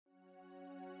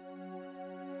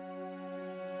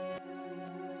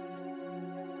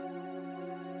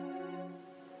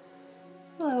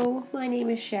my name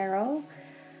is Cheryl,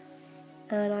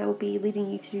 and I will be leading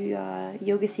you through a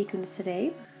yoga sequence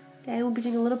today. And we'll be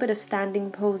doing a little bit of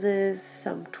standing poses,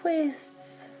 some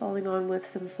twists, following on with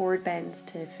some forward bends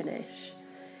to finish.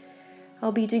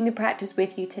 I'll be doing the practice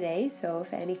with you today, so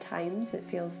if at any times it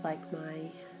feels like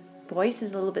my voice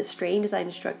is a little bit strained as I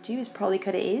instruct you, it's probably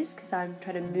because it is, because I'm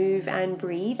trying to move and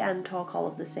breathe and talk all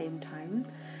at the same time.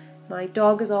 My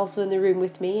dog is also in the room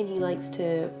with me, and he likes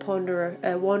to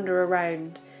wander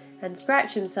around and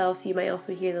scratch himself, so you might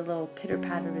also hear the little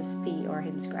pitter-patter of his feet or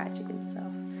him scratching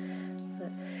himself.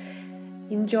 But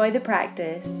enjoy the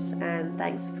practice, and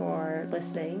thanks for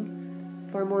listening.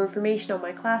 For more information on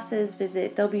my classes,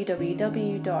 visit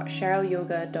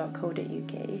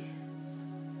www.cherylyoga.co.uk.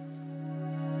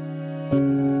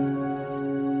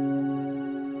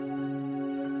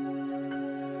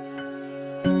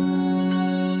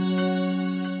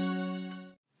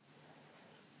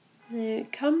 Now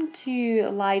come to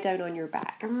lie down on your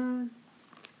back.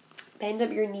 Bend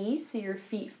up your knees so your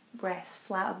feet rest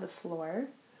flat on the floor.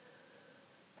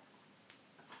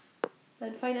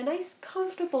 And find a nice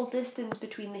comfortable distance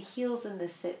between the heels and the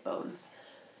sit bones.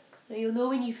 Now you'll know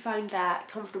when you find that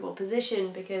comfortable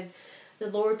position because the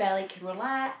lower belly can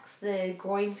relax, the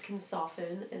groins can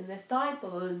soften, and the thigh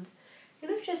bones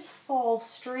kind of just fall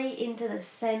straight into the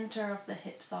center of the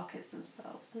hip sockets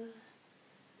themselves.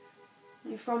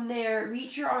 From there,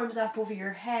 reach your arms up over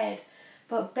your head,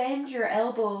 but bend your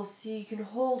elbows so you can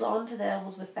hold onto the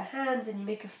elbows with the hands and you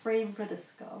make a frame for the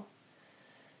skull.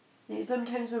 Now,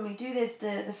 sometimes when we do this,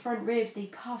 the front ribs, they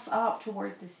puff up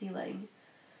towards the ceiling.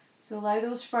 So allow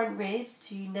those front ribs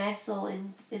to nestle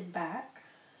in back.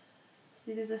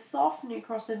 So there's a softening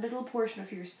across the middle portion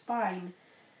of your spine,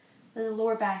 and the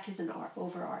lower back isn't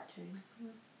overarching.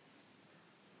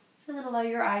 And then allow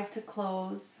your eyes to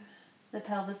close, the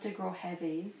pelvis to grow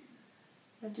heavy,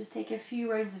 and just take a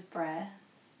few rounds of breath,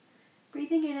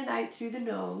 breathing in and out through the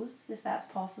nose if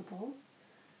that's possible.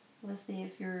 Obviously,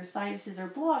 if your sinuses are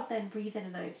blocked, then breathe in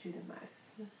and out through the mouth.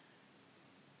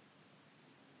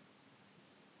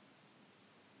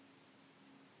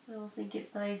 I always think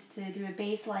it's nice to do a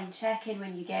baseline check-in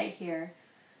when you get here.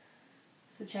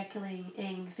 So checking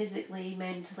in physically,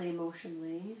 mentally,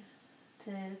 emotionally,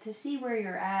 to see where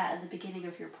you're at the beginning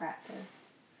of your practice.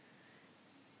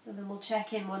 And then we'll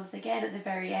check in once again at the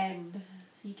very end,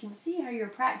 so you can see how your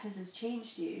practice has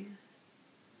changed you.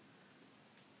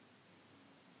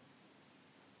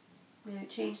 Now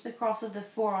change the cross of the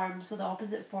forearm so the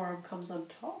opposite forearm comes on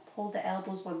top. Hold the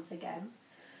elbows once again.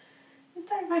 Just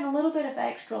try to find a little bit of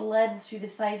extra length through the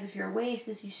sides of your waist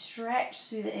as you stretch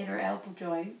through the inner elbow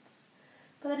joints.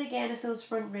 But then again, if those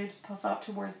front ribs puff up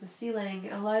towards the ceiling,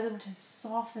 allow them to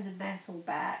soften and nestle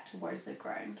back towards the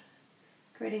ground,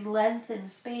 creating length and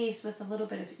space with a little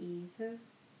bit of ease. And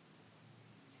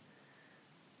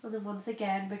then once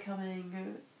again,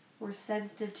 becoming more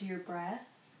sensitive to your breath.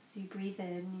 So you breathe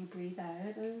in, you breathe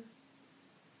out.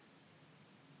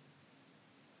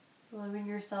 Allowing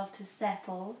yourself to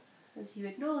settle as you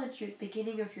acknowledge you're at the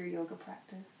beginning of your yoga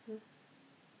practice.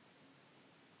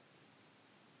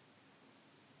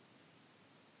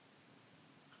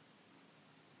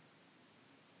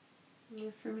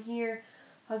 And from here,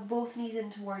 hug both knees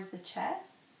in towards the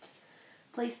chest.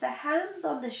 Place the hands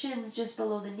on the shins just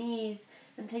below the knees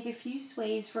and take a few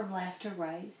sways from left to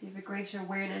right so you have a greater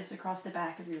awareness across the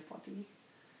back of your body.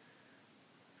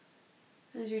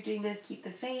 As you're doing this, keep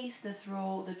the face, the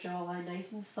throat, the jawline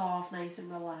nice and soft, nice and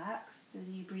relaxed. As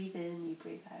you breathe in, you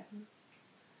breathe out.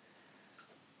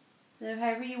 Now,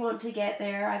 however you want to get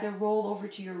there, either roll over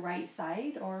to your right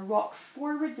side or rock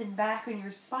forwards and back on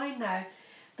your spine now,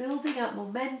 building up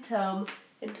momentum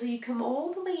until you come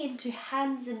all the way into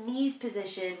hands and knees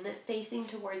position, facing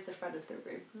towards the front of the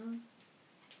room.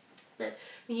 Now,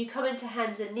 when you come into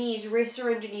hands and knees, wrists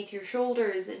are underneath your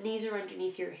shoulders and knees are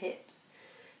underneath your hips.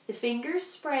 The fingers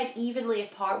spread evenly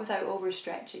apart without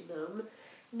overstretching them.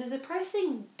 And there's a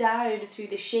pressing down through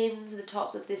the shins, the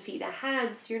tops of the feet and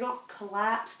hands, so you're not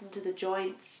collapsed into the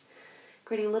joints,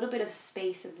 creating a little bit of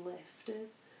space and lift.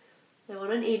 Now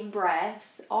on an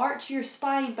in-breath, arch your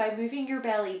spine by moving your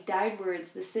belly downwards,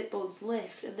 the sit bones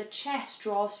lift, and the chest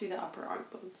draws through the upper arm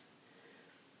bones.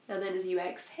 And then as you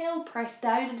exhale, press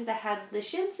down into the hands and the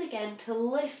shins again to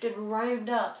lift and round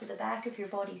up so the back of your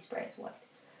body spreads wide.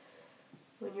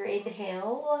 So when you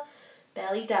inhale,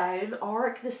 belly down,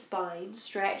 arc the spine,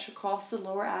 stretch across the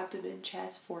lower abdomen,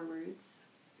 chest forwards.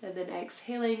 And then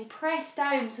exhaling, press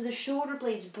down so the shoulder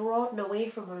blades broaden away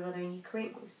from one another and you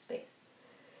create more space.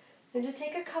 And just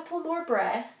take a couple more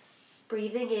breaths,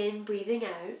 breathing in, breathing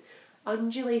out,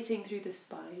 undulating through the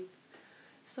spine.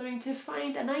 Starting to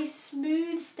find a nice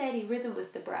smooth steady rhythm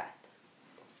with the breath.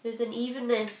 There's an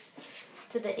evenness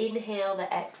to the inhale,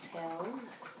 the exhale.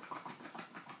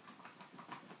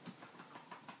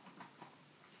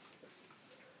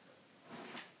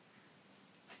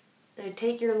 Now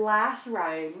take your last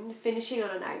round, finishing on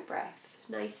an out breath.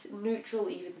 Nice, neutral,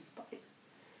 even spine.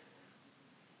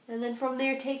 And then from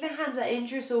there, take the hands an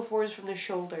inch or so forwards from the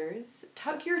shoulders.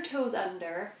 Tuck your toes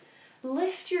under.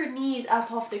 Lift your knees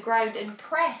up off the ground and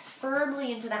press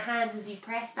firmly into the hands as you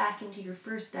press back into your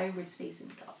first downwards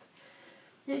facing dog.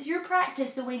 It's your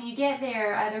practice, so when you get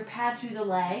there, either pad through the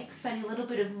legs, find a little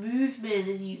bit of movement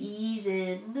as you ease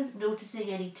in, noticing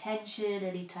any tension,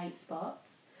 any tight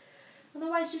spots.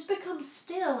 Otherwise, just become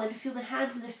still and feel the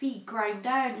hands and the feet grind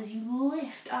down as you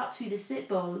lift up through the sit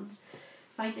bones,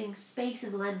 finding space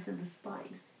and length in the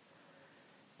spine.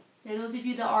 Now, those of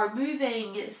you that are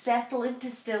moving, settle into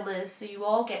stillness so you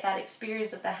all get that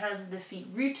experience of the hands and the feet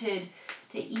rooted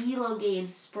to elongate and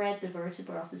spread the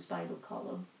vertebrae of the spinal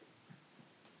column.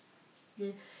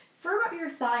 Firm up your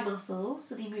thigh muscles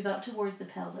so they move up towards the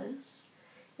pelvis.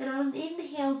 And on an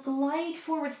inhale, glide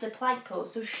forwards to plank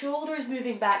pose. So shoulders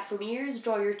moving back from ears,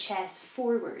 draw your chest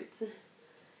forwards.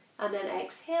 And then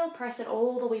exhale, press it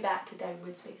all the way back to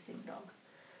downwards facing dog.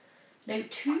 Now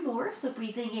 2 more, so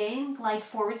breathing in, glide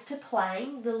forwards to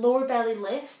plank. The lower belly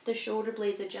lifts, the shoulder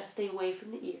blades adjusting away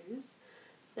from the ears.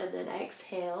 And then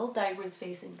exhale, downwards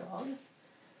facing dog.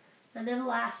 And then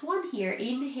last one here,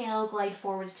 inhale, glide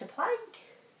forwards to plank.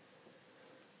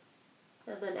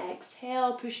 And then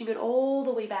exhale, pushing it all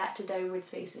the way back to downwards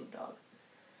facing dog.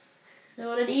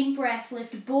 Now on an in-breath,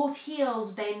 lift both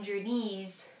heels, bend your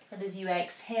knees. And as you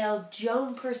exhale,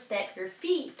 jump or step your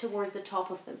feet towards the top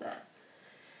of the mat.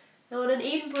 Now on an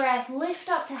in-breath, lift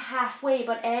up to halfway,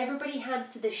 but everybody hands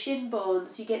to the shin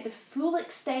bones so you get the full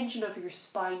extension of your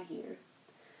spine here.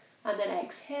 And then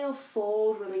exhale,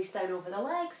 fold, release down over the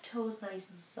legs, toes nice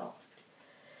and soft.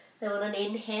 Now on an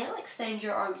inhale, extend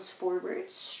your arms forward,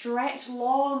 stretch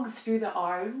long through the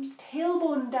arms,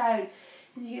 tailbone down,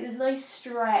 and you get this nice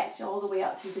stretch all the way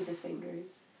up through to the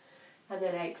fingers. And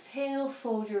then exhale,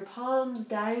 fold your palms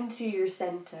down through your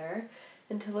center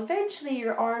until eventually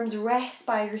your arms rest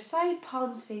by your side,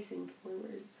 palms facing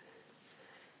forwards.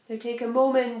 Now take a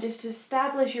moment just to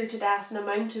establish your Tadasana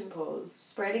mountain pose,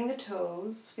 spreading the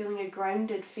toes, feeling a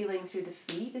grounded feeling through the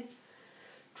feet.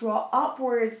 Draw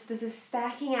upwards, there's a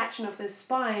stacking action of the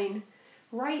spine,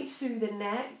 right through the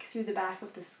neck, through the back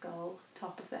of the skull,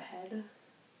 top of the head.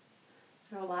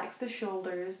 Relax the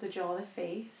shoulders, the jaw, the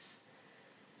face.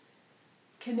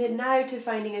 Commit now to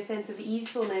finding a sense of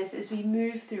easefulness as we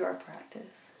move through our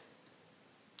practice.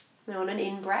 Now on an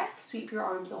in-breath, sweep your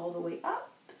arms all the way up.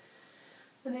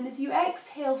 And then as you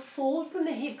exhale, fold from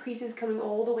the hip creases coming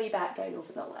all the way back down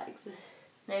over the legs.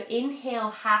 Now inhale,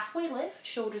 halfway lift,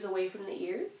 shoulders away from the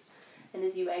ears. And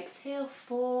as you exhale,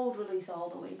 fold, release all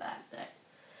the way back down.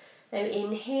 Now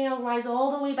inhale, rise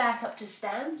all the way back up to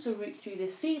stand, so root through the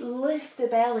feet, lift the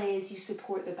belly as you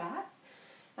support the back.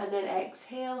 And then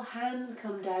exhale, hands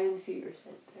come down through your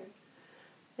center.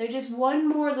 Now just one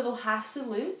more little half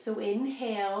salute, so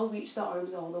inhale, reach the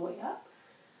arms all the way up.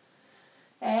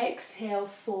 Exhale,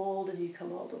 fold as you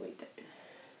come all the way down.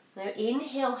 Now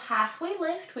inhale, halfway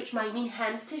lift, which might mean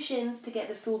hands to shins to get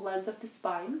the full length of the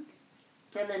spine.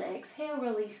 And then exhale,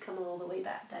 release, come all the way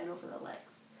back down over the legs.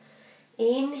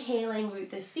 Inhaling,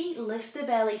 root the feet, lift the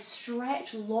belly,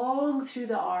 stretch long through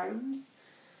the arms.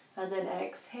 And then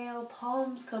exhale,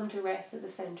 palms come to rest at the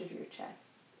center of your chest.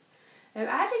 Now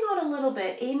adding on a little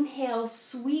bit, inhale,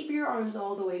 sweep your arms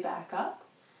all the way back up.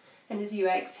 And as you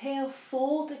exhale,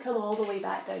 fold to come all the way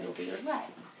back down over your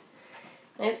legs.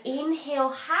 Now inhale,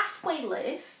 halfway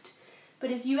lift, but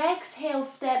as you exhale,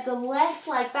 step the left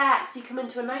leg back so you come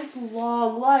into a nice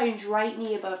long lunge, right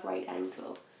knee above right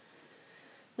ankle.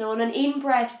 Now on an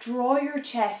in-breath, draw your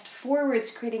chest forwards,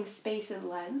 creating space and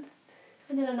length,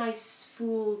 and then a nice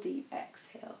full deep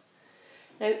exhale.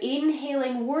 Now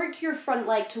inhaling, work your front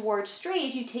leg towards straight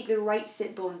as you take the right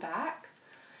sit bone back.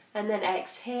 And then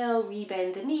exhale,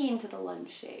 rebend the knee into the lunge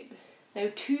shape. Now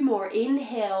 2 more.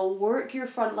 Inhale, work your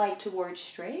front leg towards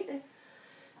straight.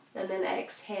 And then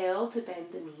exhale to bend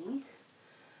the knee.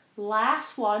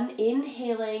 Last one,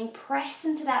 inhaling, press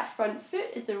into that front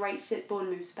foot as the right sit bone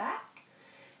moves back.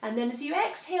 And then as you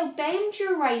exhale, bend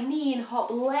your right knee and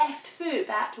hop left foot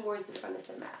back towards the front of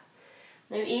the mat.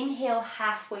 Now inhale,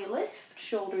 halfway lift,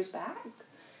 shoulders back.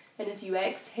 And as you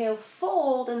exhale,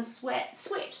 fold and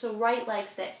switch, so right leg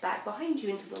steps back behind you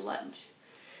into the lunge.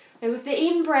 Now with the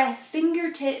in-breath,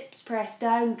 fingertips press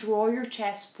down, draw your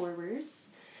chest forwards.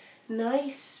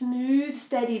 Nice, smooth,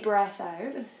 steady breath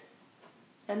out.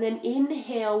 And then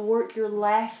inhale, work your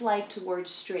left leg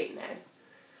towards straight now.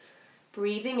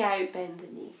 Breathing out, bend the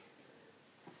knee.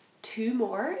 2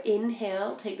 more.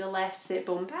 Inhale, take the left sit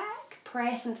bone back.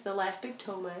 Press into the left big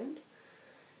toe mound.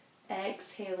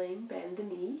 Exhaling, bend the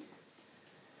knee.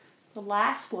 The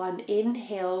last one,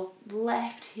 inhale,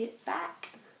 left hip back.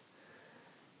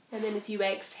 And then as you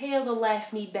exhale, the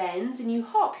left knee bends and you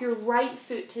hop your right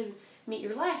foot to meet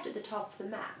your left at the top of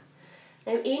the mat.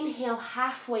 Now inhale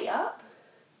halfway up.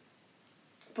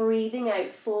 Breathing out,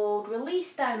 fold,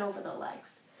 release down over the legs.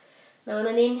 Now on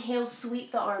an inhale,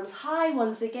 sweep the arms high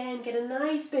once again. Get a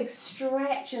nice big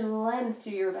stretch and length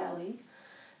through your belly.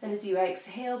 And as you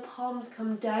exhale, palms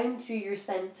come down through your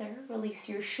center. Release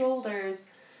your shoulders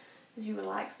as you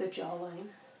relax the jawline.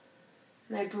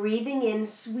 Now breathing in,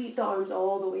 sweep the arms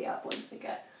all the way up once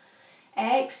again.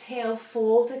 Exhale,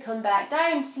 fold to come back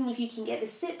down, seeing if you can get the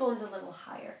sit bones a little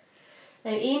higher.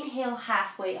 Now inhale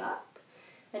halfway up.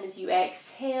 And as you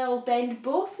exhale, bend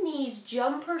both knees,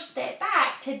 jump or step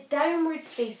back to downwards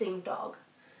facing dog.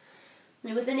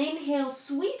 Now with an inhale,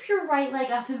 sweep your right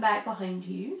leg up and back behind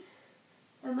you.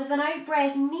 And with an out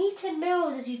breath, knee to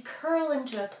nose as you curl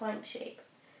into a plank shape.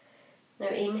 Now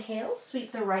inhale,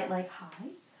 sweep the right leg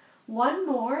high. 1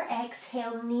 more,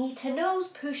 exhale, knee to nose,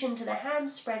 push into the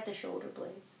hands, spread the shoulder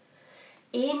blades.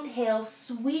 Inhale,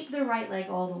 sweep the right leg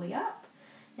all the way up.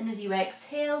 And as you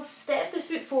exhale, step the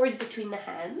foot forwards between the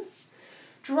hands.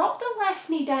 Drop the left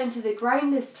knee down to the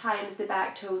ground this time as the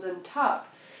back toes untuck.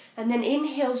 And then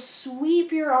inhale,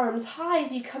 sweep your arms high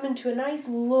as you come into a nice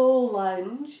low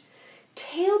lunge.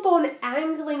 Tailbone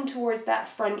angling towards that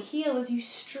front heel as you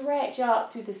stretch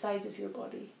up through the sides of your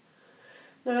body.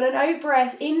 Now on an out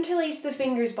breath, interlace the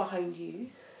fingers behind you.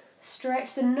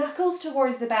 Stretch the knuckles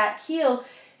towards the back heel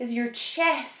as your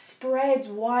chest spreads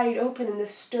wide open and the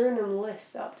sternum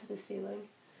lifts up to the ceiling.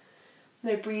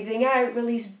 Now breathing out,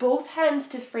 release both hands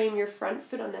to frame your front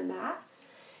foot on the mat.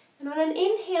 And on an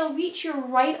inhale, reach your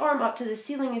right arm up to the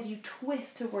ceiling as you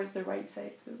twist towards the right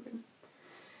side of the room.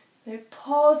 Now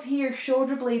pause here,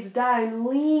 shoulder blades down,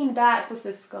 lean back with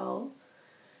the skull.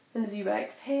 And as you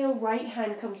exhale, right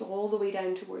hand comes all the way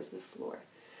down towards the floor.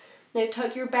 Now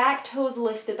tuck your back toes,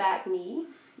 lift the back knee.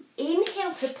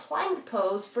 Inhale to plank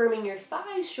pose, firming your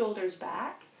thighs, shoulders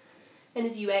back. And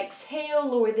as you exhale,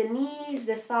 lower the knees,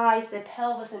 the thighs, the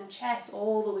pelvis and chest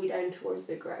all the way down towards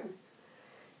the ground.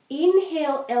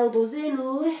 Inhale, elbows in,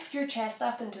 lift your chest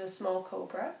up into a small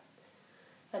cobra.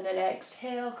 And then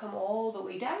exhale, come all the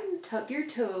way down, tuck your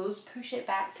toes, push it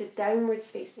back to downwards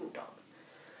facing dog.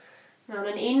 Now on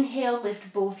an inhale,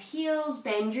 lift both heels,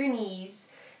 bend your knees.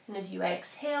 And as you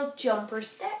exhale, jump or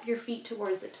step your feet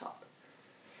towards the top.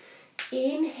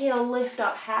 Inhale, lift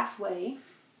up halfway.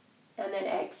 And then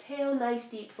exhale, nice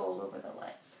deep fold over the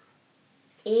legs.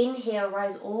 Inhale,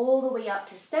 rise all the way up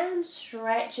to stand,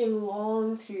 stretching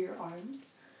long through your arms.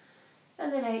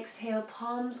 And then exhale,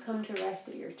 palms come to rest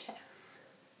at your chest.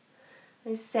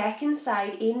 Now second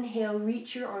side, inhale,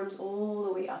 reach your arms all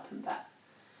the way up and back.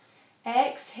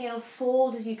 Exhale,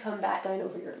 fold as you come back down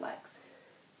over your legs.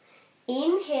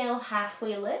 Inhale,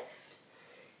 halfway lift.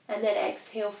 And then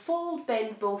exhale, fold,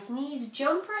 bend both knees,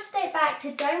 jump or step back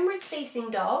to downwards facing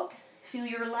dog. Feel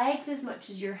your legs as much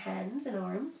as your hands and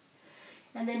arms.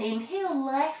 And then inhale,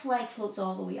 left leg floats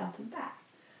all the way up and back.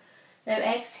 Now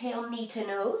exhale, knee to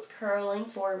nose, curling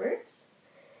forwards.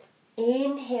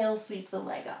 Inhale, sweep the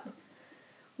leg up.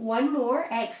 1 more,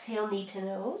 exhale, knee to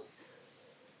nose.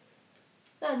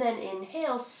 And then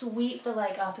inhale, sweep the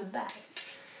leg up and back.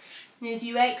 As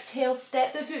you exhale,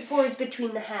 step the foot forwards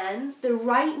between the hands. The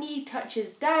right knee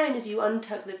touches down as you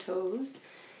untuck the toes.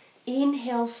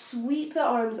 Inhale, sweep the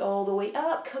arms all the way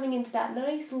up, coming into that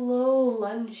nice low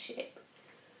lunge shape.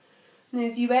 And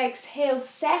as you exhale,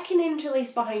 second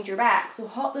interlace behind your back, so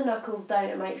hop the knuckles down,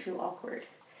 it might feel awkward.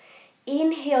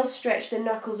 Inhale, stretch the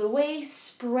knuckles away,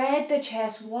 spread the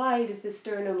chest wide as the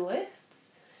sternum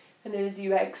lifts. And as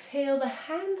you exhale, the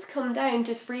hands come down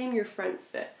to frame your front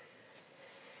foot.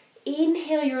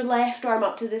 Inhale your left arm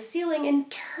up to the ceiling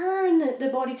and turn the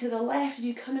body to the left as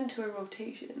you come into a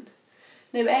rotation.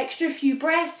 Now extra few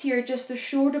breaths here, just the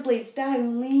shoulder blades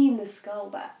down, lean the skull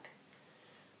back.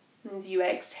 And as you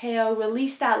exhale,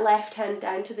 release that left hand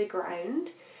down to the ground.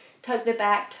 Tuck the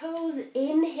back toes,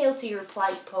 inhale to your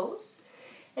plank pose.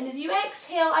 And as you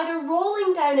exhale, either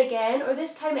rolling down again, or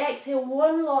this time exhale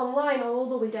one long line all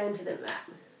the way down to the mat.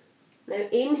 Now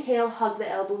inhale, hug the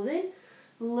elbows in.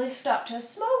 Lift up to a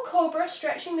small cobra,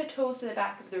 stretching the toes to the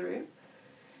back of the room.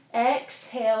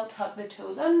 Exhale, tuck the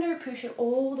toes under, push it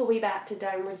all the way back to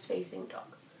downwards facing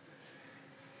dog.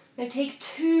 Now take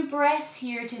 2 breaths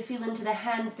here to feel into the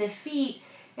hands, the feet,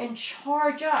 and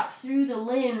charge up through the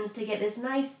limbs to get this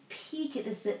nice peak at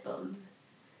the sit bones.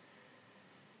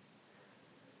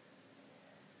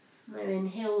 Now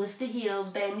inhale, lift the heels,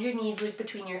 bend your knees, look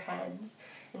between your hands.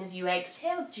 And as you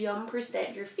exhale, jump or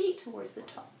step your feet towards the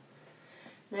top.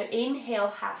 Now inhale,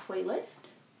 halfway lift.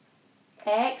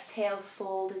 Exhale,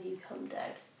 fold as you come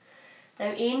down.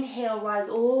 Now inhale, rise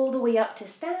all the way up to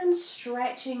stand,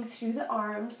 stretching through the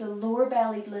arms, the lower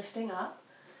belly lifting up.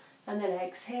 And then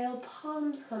exhale,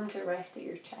 palms come to rest at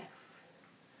your chest.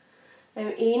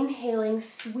 Now inhaling,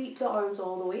 sweep the arms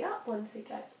all the way up once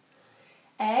again.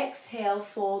 Exhale,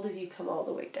 fold as you come all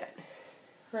the way down.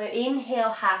 Now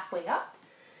inhale, halfway up.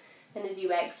 And as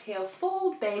you exhale,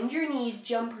 fold, bend your knees,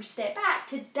 jump or step back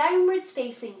to downwards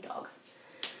facing dog.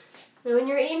 Now in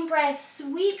your in-breath,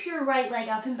 sweep your right leg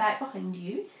up and back behind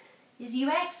you. As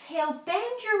you exhale,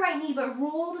 bend your right knee but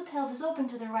roll the pelvis open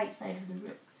to the right side of the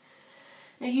room.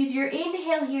 Now use your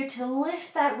inhale here to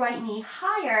lift that right knee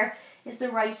higher as the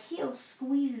right heel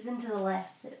squeezes into the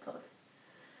left sit bone.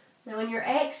 Now on your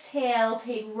exhale,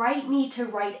 take right knee to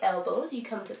right elbows, you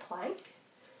come to plank.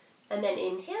 And then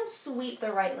inhale, sweep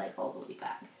the right leg all the way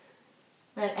back.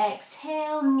 Now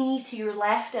exhale, knee to your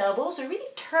left elbow, so really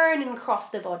turn and cross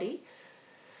the body.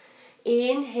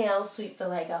 Inhale, sweep the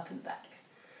leg up and back.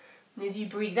 And as you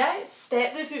breathe out,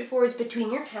 step the foot forwards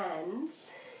between your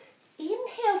hands.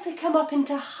 Inhale to come up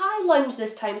into high lunge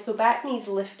this time, so back knee's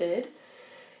lifted.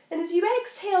 And as you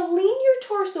exhale, lean your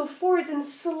torso forwards and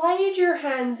slide your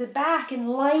hands back in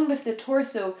line with the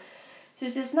torso. So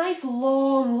there's this nice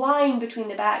long line between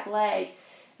the back leg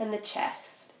and the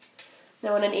chest.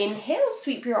 Now on an inhale,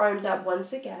 sweep your arms up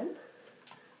once again.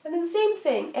 And then same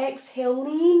thing, exhale,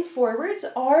 lean forwards,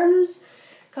 arms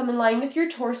come in line with your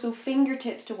torso,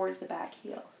 fingertips towards the back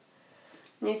heel.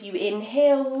 And as you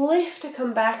inhale, lift to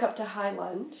come back up to high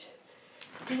lunge.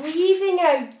 Breathing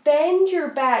out, bend your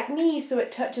back knee so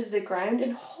it touches the ground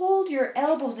and hold your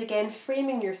elbows again,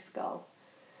 framing your skull.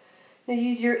 Now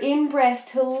use your in-breath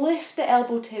to lift the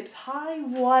elbow tips high,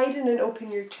 widen and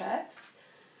open your chest.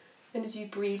 And as you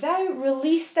breathe out,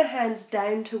 release the hands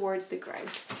down towards the ground.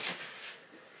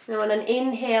 Now on an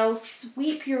inhale,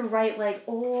 sweep your right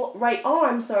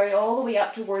arm all the way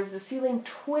up towards the ceiling,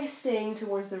 twisting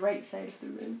towards the right side of the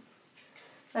room.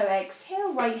 Now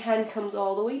exhale, right hand comes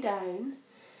all the way down.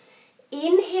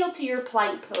 Inhale to your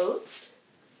plank pose.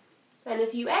 And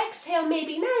as you exhale,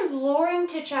 maybe now lowering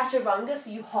to chaturanga, so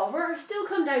you hover or still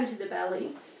come down to the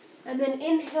belly. And then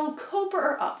inhale, cobra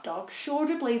or up dog,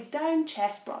 shoulder blades down,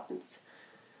 chest broadens.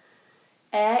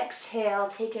 Exhale,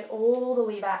 take it all the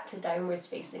way back to downwards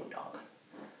facing dog.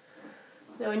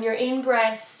 Now in your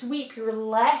in-breath, sweep your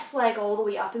left leg all the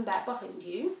way up and back behind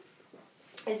you.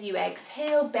 As you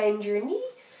exhale, bend your knee,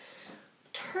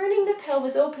 turning the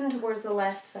pelvis open towards the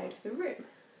left side of the room.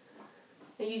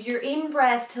 Now use your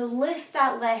in-breath to lift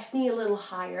that left knee a little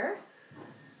higher.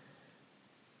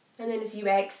 And then as you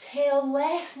exhale,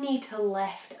 left knee to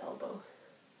left elbow.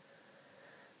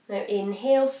 Now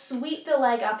inhale, sweep the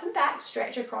leg up and back,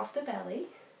 stretch across the belly.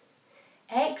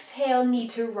 Exhale, knee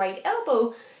to right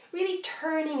elbow, really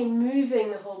turning and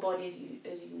moving the whole body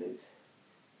as you move.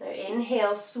 Now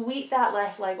inhale, sweep that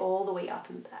left leg all the way up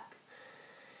and back.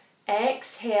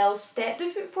 Exhale, step the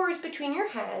foot forwards between your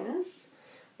hands.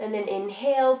 And then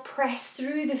inhale, press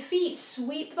through the feet,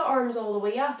 sweep the arms all the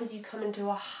way up as you come into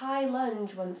a high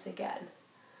lunge once again.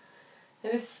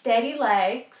 Now with steady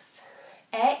legs,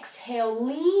 exhale,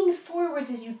 lean forwards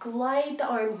as you glide the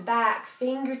arms back,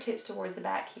 fingertips towards the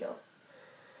back heel.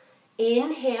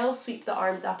 Inhale, sweep the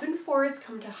arms up and forwards,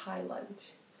 come to high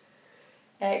lunge.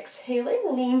 Exhaling,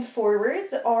 lean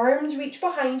forwards, arms reach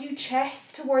behind you,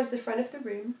 chest towards the front of the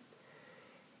room.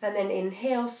 And then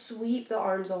inhale, sweep the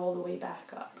arms all the way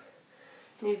back up.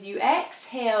 And as you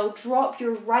exhale, drop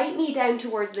your right knee down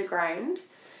towards the ground.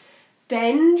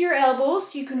 Bend your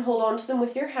elbows so you can hold on to them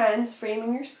with your hands,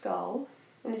 framing your skull.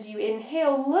 And as you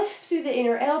inhale, lift through the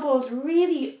inner elbows,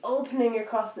 really opening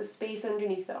across the space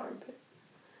underneath the armpit.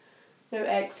 Now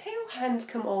exhale, hands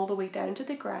come all the way down to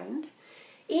the ground.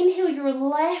 Inhale your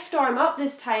left arm up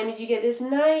this time as you get this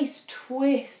nice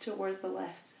twist towards the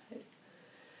left side.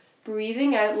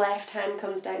 Breathing out, left hand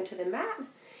comes down to the mat.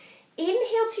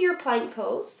 Inhale to your plank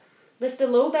pose. Lift the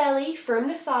low belly, firm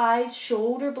the thighs,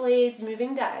 shoulder blades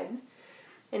moving down.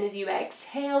 And as you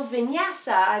exhale,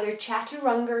 vinyasa, either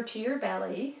chaturanga or to your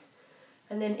belly.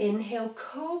 And then inhale,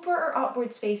 cobra or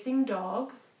upwards facing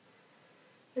dog.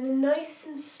 And then nice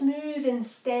and smooth and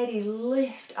steady,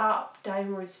 lift up,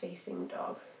 downwards facing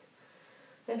dog.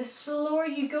 Now the slower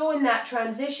you go in that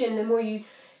transition, the more you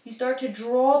start to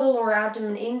draw the lower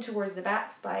abdomen in towards the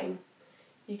back spine.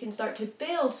 You can start to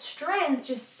build strength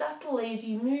just subtly as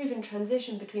you move and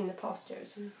transition between the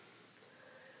postures.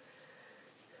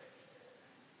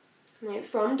 Now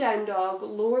from down dog,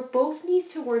 lower both knees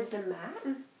towards the mat.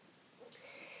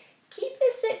 Keep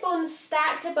the sit bones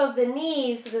stacked above the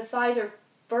knees so the thighs are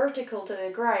vertical to the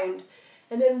ground.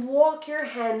 And then walk your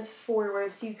hands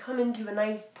forward so you come into a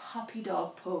nice puppy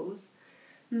dog pose.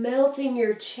 Melting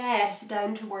your chest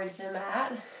down towards the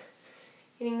mat.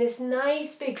 Getting this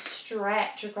nice big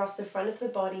stretch across the front of the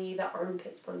body, the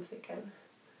armpits once again.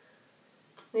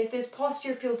 And if this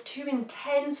posture feels too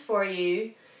intense for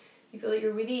you, you feel like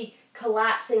you're really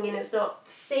collapsing and it's not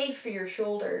safe for your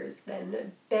shoulders,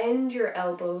 then bend your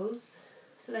elbows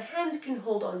so the hands can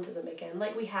hold on to them again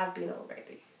like we have been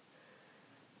already.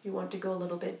 You want to go a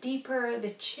little bit deeper,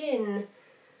 the chin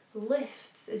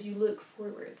lifts as you look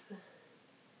forwards.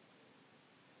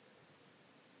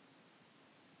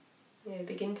 Now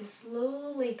begin to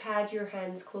slowly pad your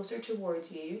hands closer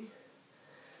towards you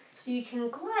so you can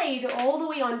glide all the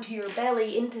way onto your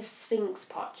belly into Sphinx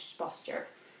posture.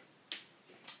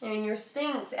 Now in your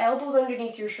Sphinx, elbows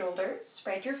underneath your shoulders,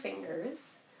 spread your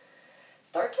fingers.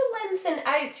 Start to lengthen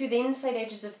out through the inside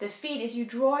edges of the feet as you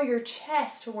draw your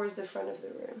chest towards the front of the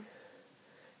room.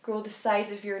 Grow the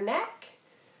sides of your neck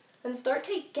and start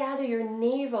to gather your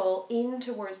navel in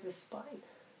towards the spine.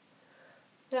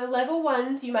 Now level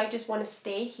 1s, you might just want to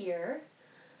stay here.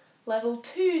 Level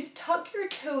 2s, tuck your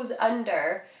toes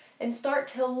under and start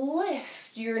to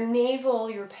lift your navel,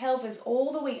 your pelvis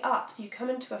all the way up so you come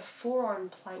into a forearm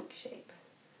plank shape.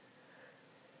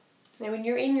 Now when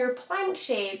you're in your plank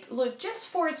shape, look just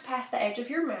forwards past the edge of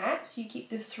your mat so you keep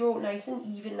the throat nice and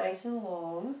even, nice and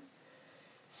long.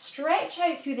 Stretch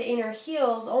out through the inner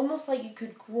heels, almost like you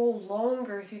could grow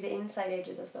longer through the inside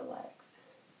edges of the legs.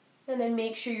 And then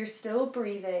make sure you're still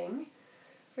breathing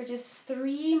for just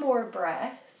 3 more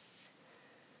breaths.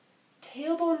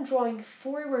 Tailbone drawing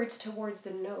forwards towards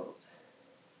the nose.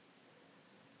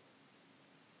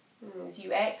 And as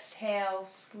you exhale,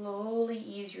 slowly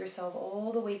ease yourself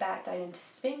all the way back down into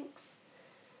Sphinx.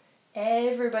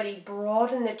 Everybody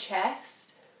broaden the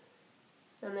chest.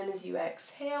 And then as you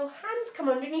exhale, hands come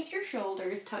underneath your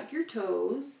shoulders, tuck your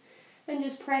toes, and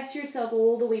just press yourself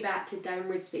all the way back to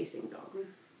downwards facing dog.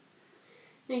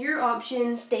 Now your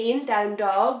options, stay in down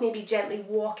dog, maybe gently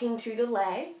walking through the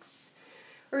legs,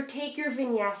 or take your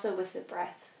vinyasa with the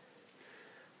breath.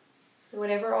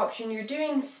 Whatever option you're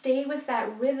doing, stay with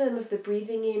that rhythm of the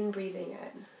breathing in, breathing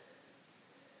out.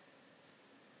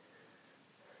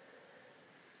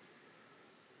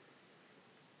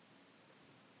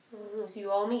 As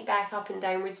you all meet back up in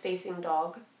downwards facing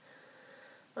dog,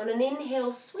 on an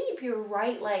inhale, sweep your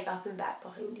right leg up and back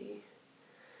behind you.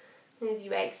 And as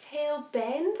you exhale,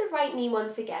 bend the right knee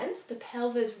once again so the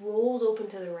pelvis rolls open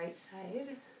to the right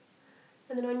side.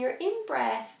 And then on your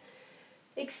in-breath,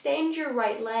 extend your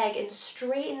right leg and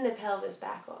straighten the pelvis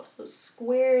back off so it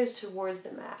squares towards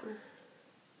the mat.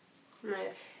 Now,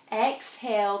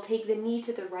 exhale, take the knee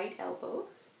to the right elbow.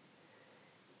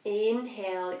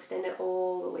 Inhale, extend it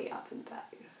all the way up and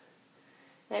back.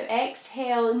 Now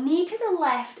exhale, knee to the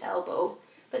left elbow,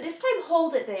 but this time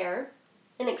hold it there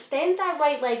and extend that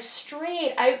right leg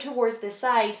straight out towards the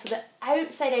side so the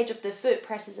outside edge of the foot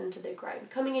presses into the ground,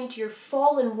 coming into your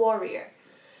fallen warrior.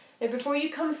 Now before you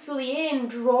come fully in,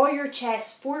 draw your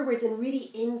chest forwards and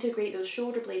really integrate those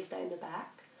shoulder blades down the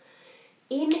back.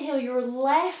 Inhale your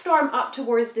left arm up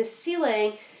towards the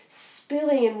ceiling,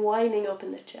 spilling and winding up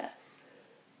in the chest.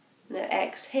 Now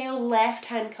exhale, left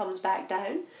hand comes back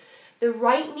down. The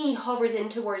right knee hovers in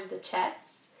towards the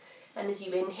chest. And as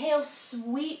you inhale,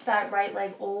 sweep that right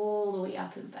leg all the way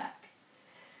up and back.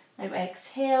 Now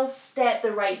exhale, step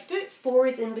the right foot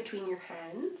forwards in between your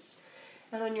hands.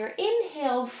 And on your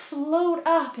inhale, float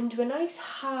up into a nice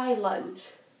high lunge.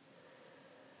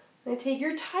 Now take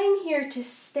your time here to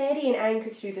steady and anchor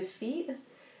through the feet.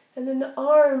 And then the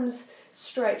arms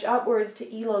stretch upwards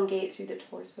to elongate through the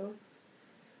torso.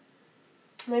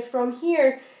 Now from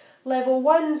here, level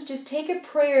 1s, just take a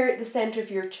prayer at the center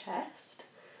of your chest.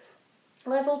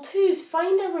 Level 2s,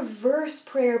 find a reverse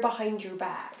prayer behind your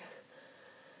back.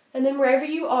 And then wherever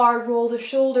you are, roll the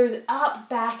shoulders up,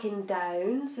 back and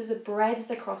down, so there's a breadth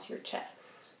across your chest.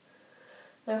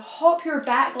 Now hop your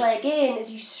back leg in as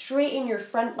you straighten your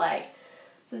front leg.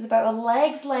 So there's about a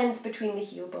leg's length between the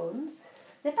heel bones.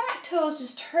 The back toes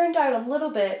just turned out a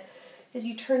little bit as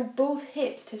you turn both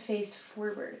hips to face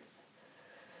forwards.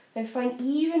 Now find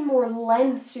even more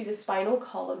length through the spinal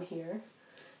column here.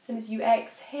 And as you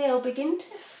exhale, begin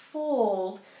to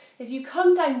fold as you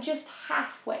come down just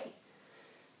halfway.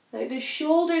 Now the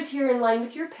shoulders here in line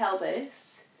with your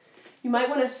pelvis. You might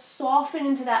want to soften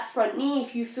into that front knee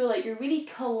if you feel like you're really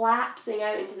collapsing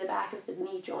out into the back of the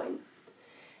knee joint.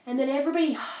 And then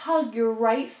everybody hug your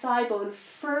right thigh bone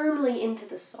firmly into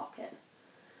the socket.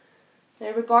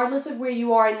 Now, regardless of where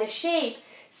you are in the shape,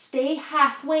 stay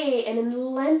halfway and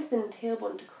then lengthen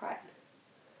tailbone to crown.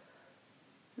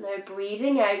 Now,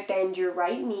 breathing out, bend your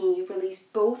right knee, release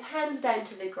both hands down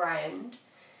to the ground.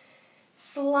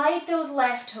 Slide those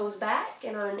left toes back,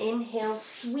 and on an inhale,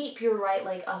 sweep your right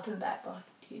leg up and back behind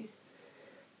you.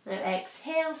 Now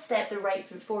exhale, step the right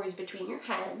foot forwards between your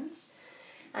hands.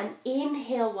 And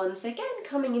inhale once again,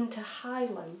 coming into high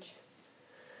lunge.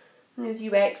 And as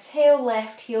you exhale,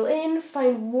 left heel in,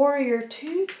 find warrior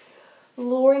two,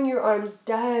 lowering your arms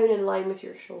down in line with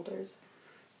your shoulders.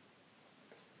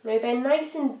 Now bend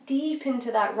nice and deep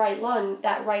into that right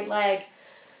leg.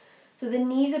 So the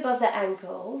knee's above the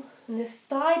ankle, and the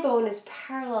thigh bone is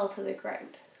parallel to the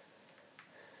ground.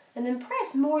 And then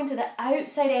press more into the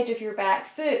outside edge of your back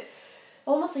foot,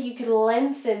 almost so you could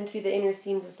lengthen through the inner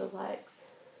seams of the legs.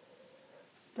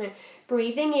 Now,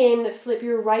 breathing in, flip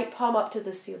your right palm up to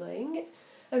the ceiling,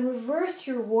 and reverse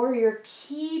your warrior.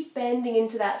 Keep bending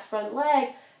into that front leg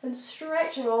and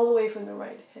stretching all the way from the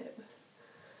right hip.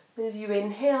 As you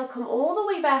inhale, come all the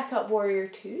way back up, warrior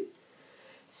two.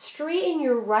 Straighten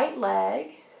your right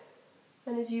leg,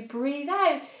 and as you breathe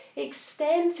out,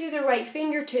 extend through the right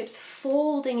fingertips,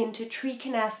 folding into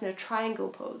Trikonasana, triangle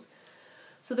pose.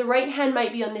 So the right hand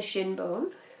might be on the shin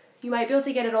bone. You might be able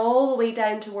to get it all the way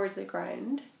down towards the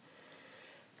ground.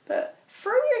 But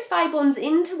firm your thigh bones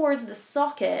in towards the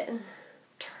socket.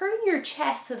 Turn your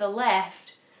chest to the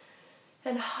left.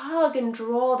 And hug and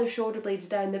draw the shoulder blades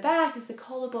down the back as the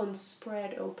collarbones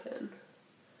spread open.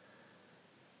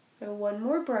 Now one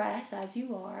more breath as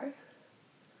you are.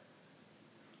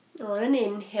 On an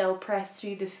inhale, press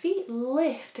through the feet,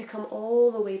 lift to come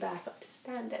all the way back up to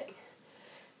standing.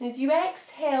 As you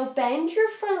exhale, bend your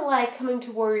front leg coming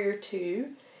to warrior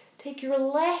two. Take your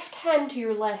left hand to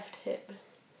your left hip.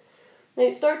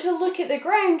 Now start to look at the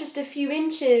ground just a few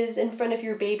inches in front of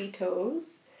your baby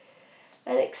toes.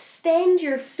 And extend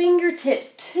your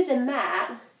fingertips to the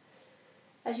mat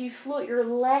as you float your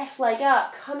left leg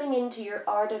up, coming into your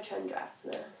Ardha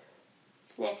Chandrasana.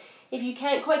 Now, if you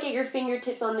can't quite get your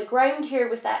fingertips on the ground here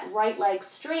with that right leg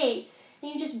straight,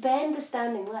 then you just bend the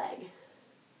standing leg.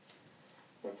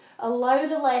 Allow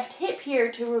the left hip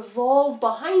here to revolve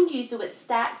behind you so it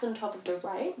stacks on top of the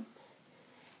right.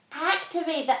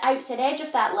 Activate the outside edge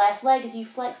of that left leg as you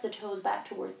flex the toes back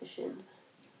towards the shins.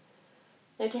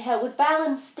 Now to help with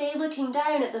balance, stay looking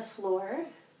down at the floor.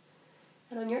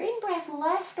 And on your in-breath,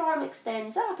 left arm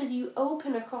extends up as you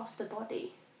open across the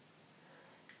body.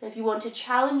 Now if you want to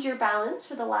challenge your balance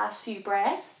for the last few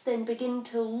breaths, then begin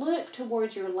to look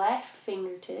towards your left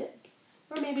fingertips,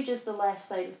 or maybe just the left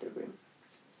side of the room.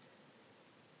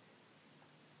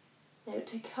 Now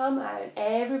to come out,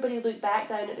 everybody look back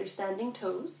down at their standing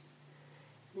toes.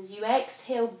 And as you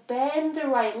exhale, bend the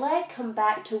right leg, come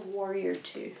back to warrior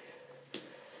two.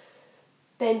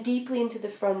 Bend deeply into the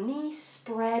front knee,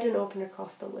 spread and open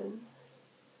across the limbs.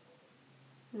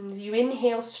 And as you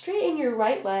inhale, straighten your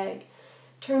right leg.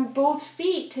 Turn both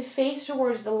feet to face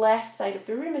towards the left side of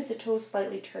the room as the toes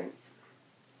slightly turn.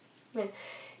 And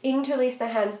interlace the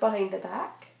hands behind the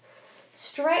back.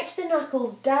 Stretch the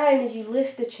knuckles down as you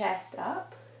lift the chest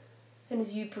up. And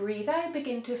as you breathe out,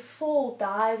 begin to fold,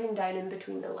 diving down in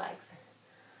between the legs.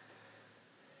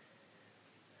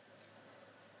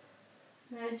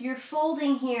 Now as you're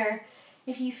folding here,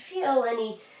 if you feel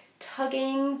any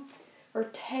tugging or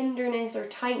tenderness or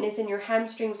tightness in your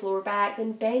hamstrings, lower back,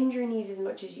 then bend your knees as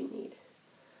much as you need.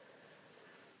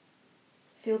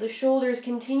 Feel the shoulders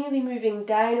continually moving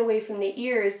down away from the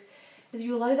ears as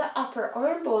you allow the upper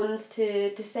arm bones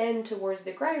to descend towards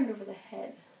the ground over the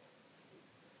head.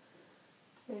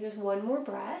 And just one more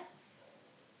breath.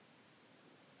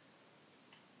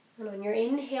 And on your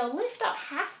inhale, lift up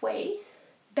halfway.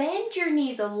 Bend your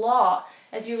knees a lot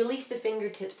as you release the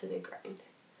fingertips to the ground.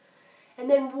 And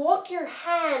then walk your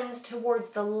hands towards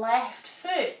the left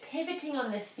foot, pivoting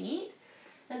on the feet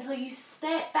until you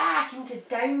step back into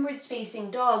downwards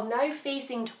facing dog, now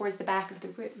facing towards the back of the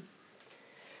room.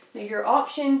 Now your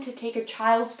option to take a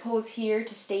child's pose here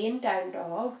to stay in down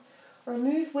dog, or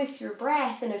move with your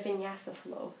breath in a vinyasa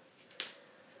flow.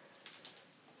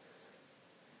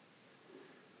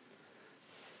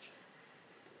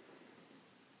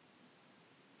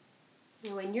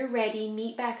 Now when you're ready,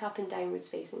 meet back up in downwards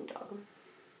facing dog.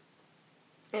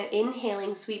 Now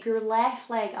inhaling, sweep your left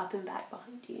leg up and back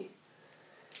behind you.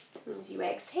 And as you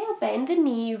exhale, bend the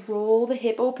knee, roll the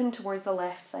hip open towards the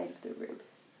left side of the room.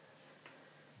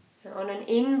 Now on an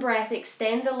in-breath,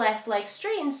 extend the left leg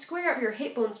straight and square up your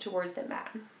hip bones towards the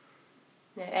mat.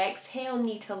 Now exhale,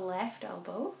 knee to left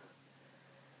elbow.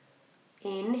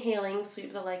 Inhaling,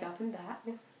 sweep the leg up and back.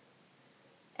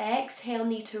 Exhale,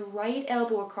 knee to right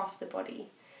elbow across the body.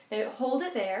 Now hold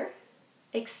it there.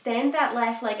 Extend that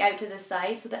left leg out to the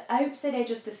side so the outside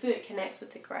edge of the foot connects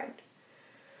with the ground.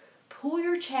 Pull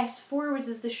your chest forwards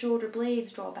as the shoulder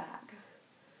blades draw back.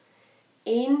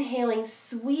 Inhaling,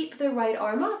 sweep the right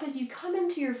arm up as you come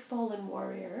into your fallen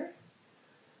warrior.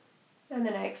 And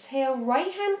then exhale,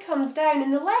 right hand comes down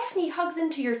and the left knee hugs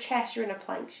into your chest. You're in a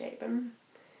plank shape.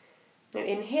 Now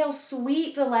inhale,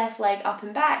 sweep the left leg up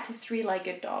and back to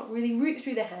three-legged dog. Really root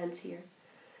through the hands here.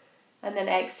 And then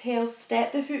exhale,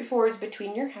 step the foot forwards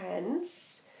between your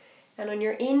hands. And on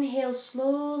your inhale,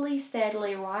 slowly,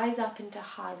 steadily rise up into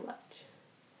high lunge.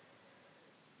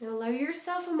 Now allow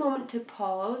yourself a moment to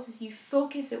pause as you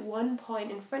focus at one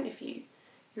point in front of you,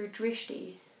 your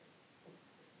drishti.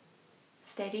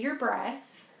 Steady your breath.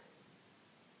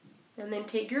 And then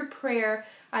take your prayer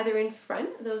either in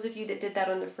front, those of you that did that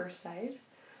on the first side,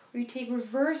 or you take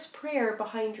reverse prayer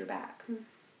behind your back.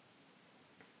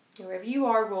 Wherever you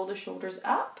are, roll the shoulders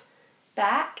up,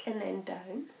 back, and then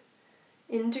down,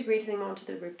 integrating them onto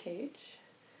the ribcage.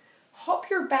 Hop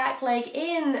your back leg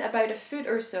in about a foot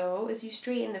or so as you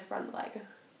straighten the front leg.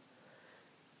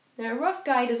 Now a rough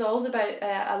guide is always about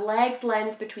a leg's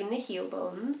length between the heel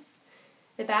bones.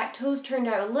 The back toes turned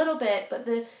out a little bit, but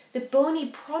the bony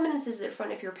prominences at the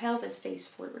front of your pelvis face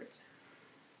forwards.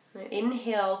 Now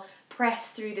inhale,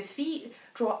 press through the feet,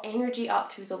 draw energy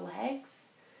up through the legs.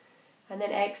 And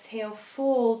then exhale,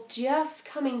 fold, just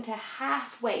coming to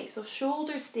halfway, so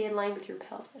shoulders stay in line with your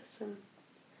pelvis.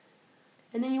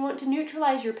 And then you want to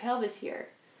neutralize your pelvis here.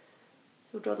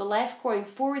 So draw the left groin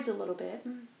forwards a little bit,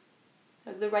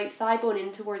 hug the right thigh bone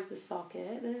in towards the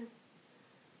socket,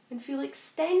 and feel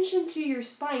extension through your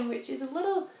spine, which is a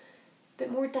little bit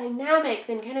more dynamic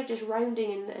than kind of just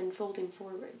rounding and folding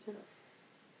forwards.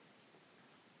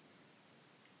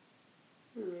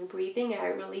 Breathing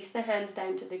out, release the hands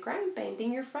down to the ground,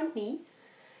 bending your front knee.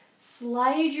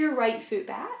 Slide your right foot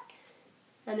back,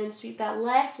 and then sweep that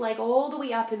left leg all the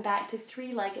way up and back to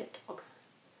three-legged dog.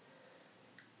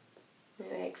 Now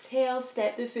exhale,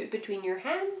 step the foot between your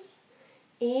hands.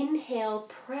 Inhale,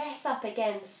 press up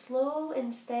again, slow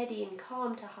and steady and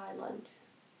calm to high lunge.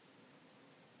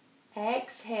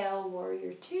 Exhale,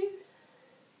 warrior two.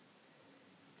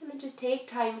 And then just take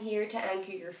time here to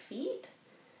anchor your feet,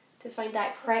 to find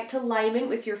that correct alignment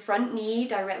with your front knee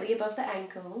directly above the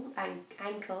ankle,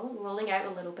 rolling out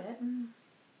a little bit.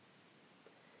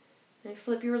 Now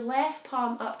flip your left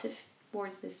palm up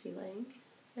towards the ceiling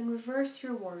and reverse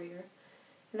your warrior.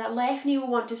 And that left knee will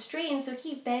want to straighten, so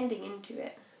keep bending into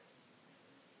it.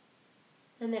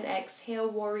 And then exhale,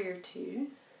 warrior two.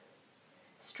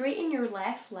 Straighten your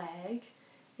left leg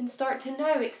and start to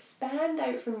now expand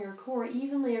out from your core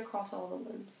evenly across all the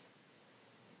limbs.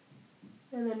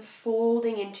 And then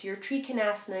folding into your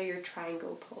Trikonasana, your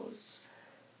triangle pose.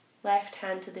 Left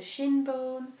hand to the shin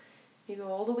bone, you go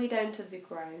all the way down to the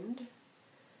ground.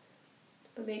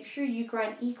 But make sure you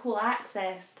grant equal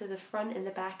access to the front and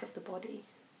the back of the body,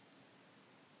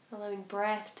 allowing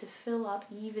breath to fill up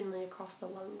evenly across the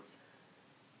lungs.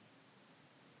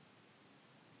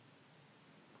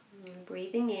 And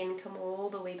breathing in, come all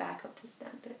the way back up to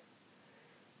standing.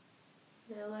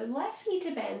 Now allow left knee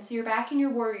to bend, so you're back in your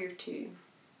warrior two.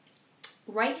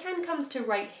 Right hand comes to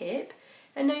right hip,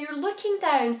 and now you're looking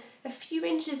down a few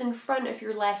inches in front of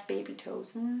your left baby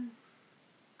toes.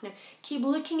 Now keep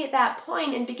looking at that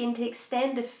point and begin to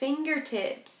extend the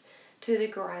fingertips to the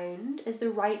ground as the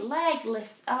right leg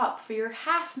lifts up for your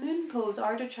half moon pose,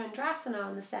 Ardha Chandrasana,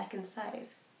 on the second side.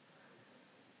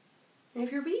 And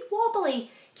if you're really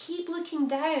wobbly, keep looking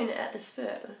down at the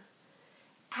foot.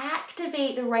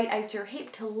 Activate the right outer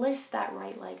hip to lift that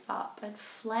right leg up and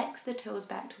flex the toes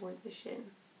back towards the shin.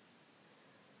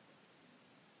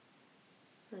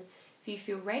 If you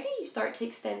feel ready, you start to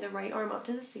extend the right arm up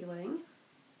to the ceiling.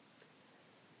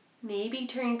 Maybe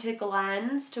turn to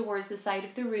glance towards the side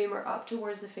of the room or up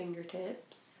towards the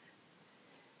fingertips.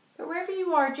 But wherever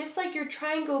you are, just like your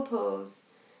triangle pose,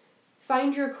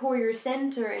 find your core, your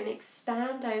center, and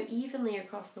expand out evenly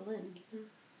across the limbs.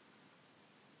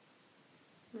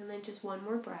 And then just one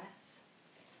more breath.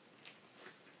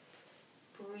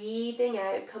 Breathing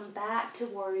out, come back to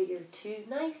warrior two,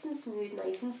 nice and smooth,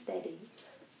 nice and steady.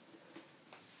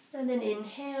 And then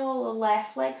inhale, the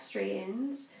left leg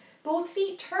straightens. Both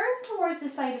feet turn towards the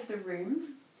side of the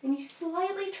room, and you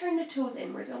slightly turn the toes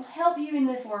inwards. It'll help you in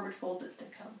the forward fold that's to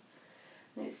come.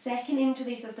 Now second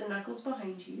interlace of the knuckles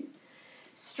behind you.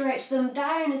 Stretch them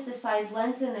down as the sides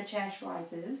lengthen, the chest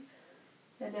rises.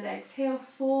 And then exhale,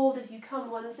 fold as you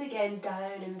come once again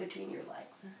down in between your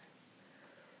legs.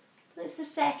 It's the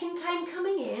second time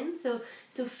coming in, so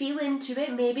feel into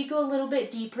it. Maybe go a little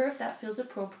bit deeper if that feels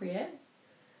appropriate.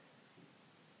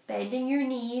 Bending your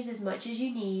knees as much as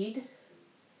you need.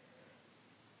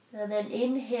 And then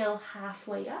inhale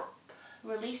halfway up.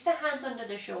 Release the hands under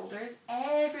the shoulders.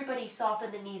 Everybody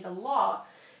soften the knees a lot.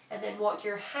 And then walk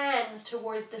your hands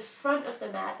towards the front of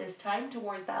the mat this time,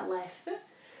 towards that left foot.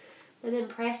 And then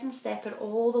press and step it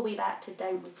all the way back to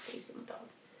downward facing dog.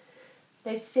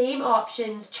 Now same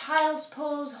options, child's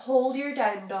pose, hold your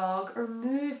down dog, or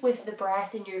move with the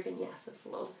breath in your vinyasa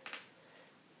flow.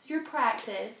 It's your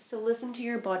practice, so listen to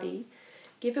your body.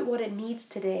 Give it what it needs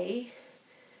today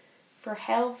for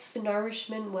health,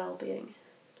 nourishment, well-being.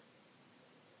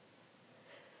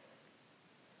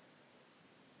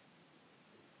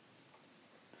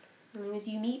 And as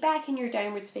you meet back in your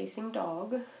downwards facing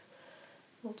dog,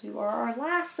 we'll do our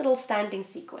last little standing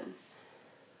sequence.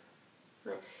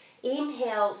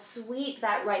 Inhale, sweep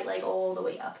that right leg all the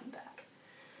way up and back.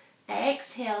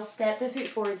 Exhale, step the foot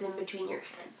forwards in between your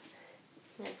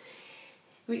hands.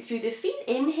 Root through the feet,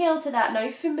 inhale to that now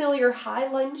familiar high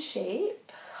lunge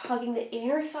shape, hugging the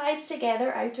inner thighs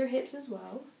together, outer hips as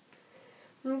well.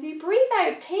 And as you breathe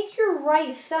out, take your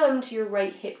right thumb to your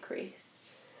right hip crease.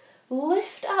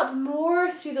 Lift up more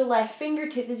through the left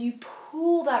fingertips as you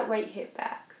pull that right hip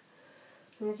back.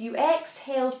 And as you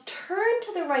exhale, turn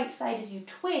to the right side as you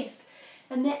twist,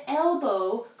 and the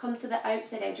elbow comes to the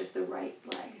outside edge of the right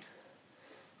leg.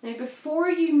 Now before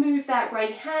you move that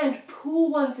right hand,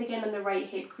 pull once again on the right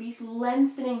hip crease,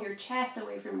 lengthening your chest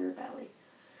away from your belly.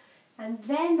 And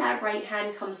then that right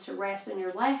hand comes to rest on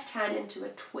your left hand into a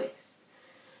twist.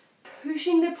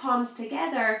 Pushing the palms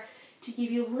together to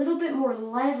give you a little bit more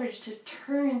leverage to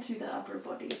turn through the upper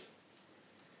body.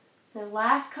 The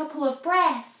last couple of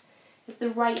breaths, as the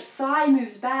right thigh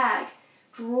moves back,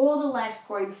 draw the left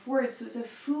groin forward so it's a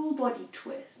full body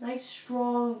twist. Nice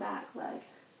strong back leg.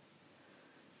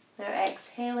 Now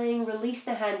exhaling, release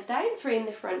the hands down, frame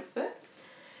the front foot.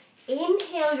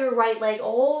 Inhale your right leg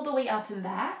all the way up and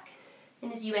back.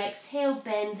 And as you exhale,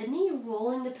 bend the knee,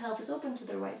 rolling the pelvis open to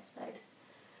the right side.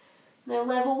 Now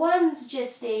level ones,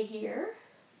 just stay here.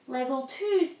 Level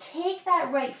twos, take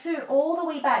that right foot all the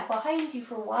way back behind you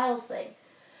for Wild Thing.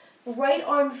 Right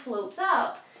arm floats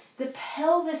up. The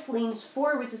pelvis leans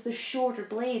forwards as the shoulder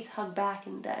blades hug back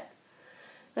and down.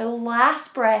 Now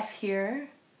last breath here.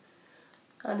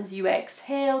 And as you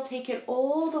exhale, take it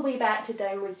all the way back to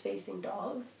downwards facing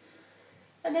dog.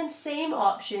 And then same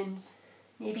options.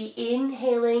 Maybe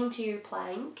inhaling to your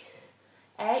plank.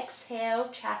 Exhale,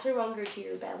 chaturanga to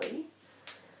your belly.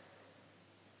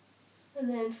 And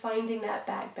then finding that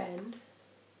back bend.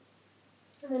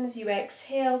 And then as you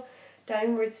exhale,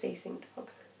 downwards facing dog.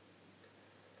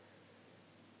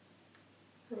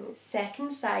 And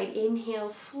second side, inhale,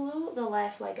 float the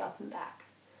left leg up and back.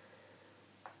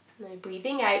 Now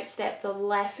breathing out, step the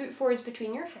left foot forwards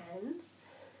between your hands.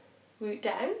 Root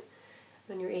down.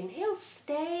 On your inhale,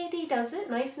 steady does it,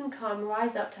 nice and calm,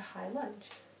 rise up to high lunge.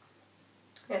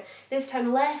 Now, this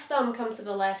time left thumb comes to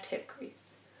the left hip crease.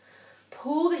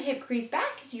 Pull the hip crease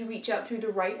back as you reach up through the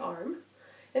right arm.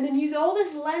 And then use all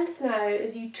this length now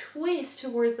as you twist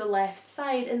towards the left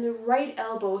side and the right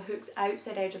elbow hooks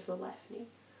outside edge of the left knee.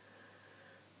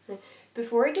 Now,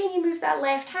 before again you move that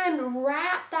left hand,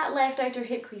 wrap that left outer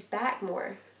hip crease back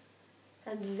more.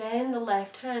 And then the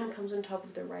left hand comes on top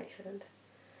of the right hand.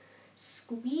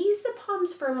 Squeeze the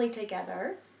palms firmly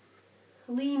together.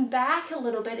 Lean back a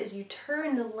little bit as you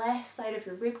turn the left side of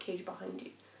your rib cage behind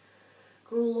you.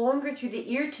 Go longer through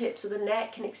the ear tip so the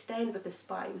neck can extend with the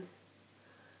spine.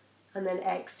 And then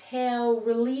exhale,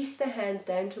 release the hands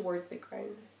down towards the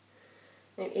ground.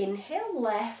 Now inhale,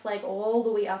 left leg all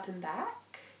the way up and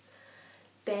back.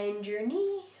 Bend your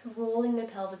knee, rolling the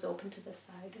pelvis open to the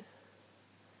side.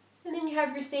 And then you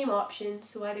have your same options,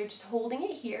 so either just holding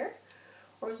it here,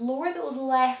 or lower those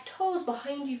left toes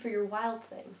behind you for your Wild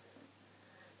Thing.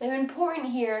 Now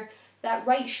important here, that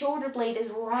right shoulder blade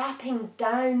is wrapping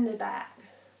down the back.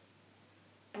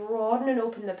 Broaden and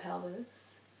open the pelvis.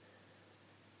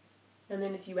 And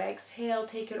then as you exhale,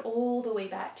 take it all the way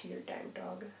back to your down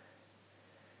dog.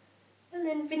 And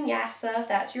then vinyasa, if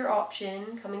that's your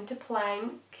option, coming to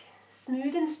plank.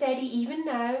 Smooth and steady even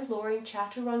now, lowering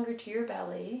chaturanga to your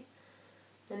belly.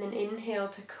 And then inhale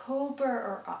to cobra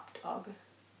or up dog.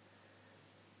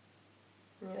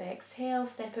 Now exhale,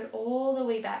 step it all the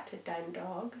way back to down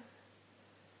dog.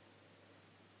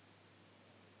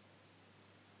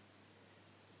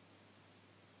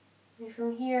 And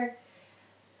from here,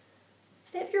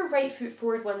 step your right foot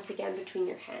forward once again between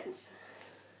your hands.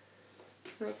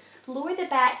 Right. Lower the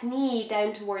back knee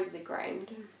down towards the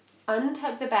ground.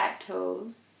 Untuck the back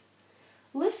toes.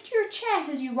 lift your chest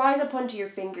as you rise up onto your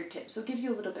fingertips. So give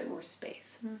you a little bit more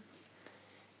space.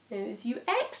 Now as you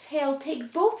exhale,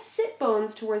 take both sit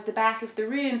bones towards the back of the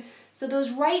room so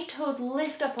those right toes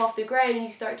lift up off the ground and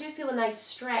you start to feel a nice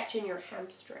stretch in your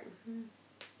hamstring.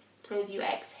 As you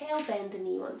exhale, bend the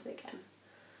knee once again.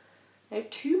 Now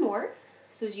 2 more.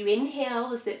 So as you inhale,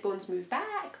 the sit bones move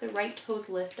back, the right toes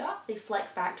lift up, they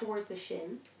flex back towards the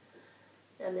shin.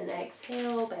 And then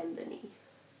exhale, bend the knee.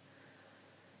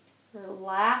 Now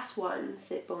last one,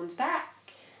 sit bones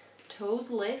back, toes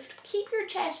lift, keep your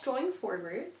chest drawing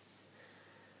forwards.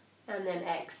 And then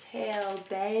exhale,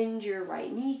 bend your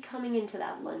right knee, coming into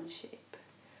that lunge shape.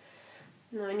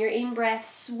 Now on your in-breath,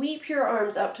 sweep your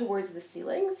arms up towards the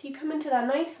ceiling. So you come into that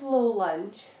nice low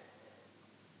lunge.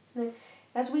 Now,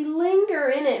 as we linger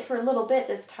in it for a little bit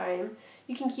this time,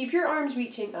 you can keep your arms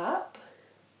reaching up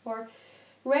or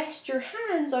rest your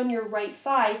hands on your right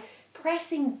thigh,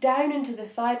 pressing down into the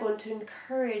thigh bone to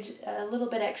encourage a little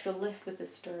bit extra lift with the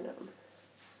sternum.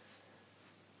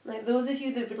 Like those of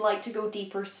you that would like to go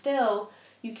deeper still,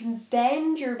 you can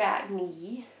bend your back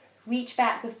knee, reach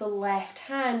back with the left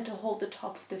hand to hold the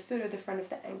top of the foot or the front of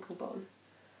the ankle bone.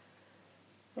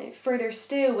 Now, further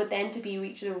still would then to be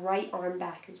reach the right arm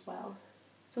back as well.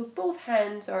 So both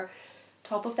hands are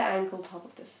top of the ankle, top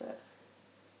of the foot.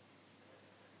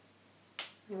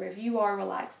 And wherever you are,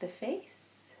 relax the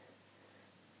face.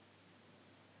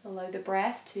 Allow the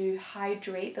breath to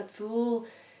hydrate the full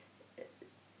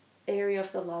area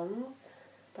of the lungs,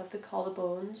 above the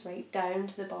collarbones, right down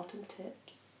to the bottom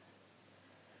tips.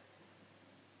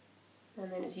 And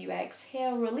then as you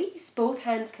exhale, release, both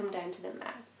hands come down to the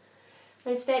mat.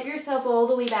 Now step yourself all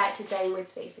the way back to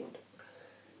downwards facing dog.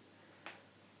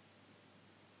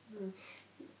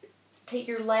 Take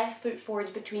your left foot forwards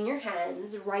between your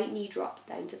hands, right knee drops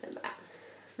down to the mat.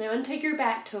 Now untake your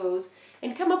back toes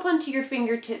and come up onto your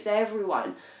fingertips,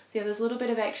 everyone. So you have this little bit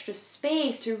of extra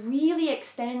space to really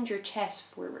extend your chest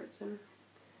forwards. And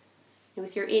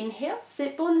with your inhale,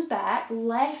 sit bones back,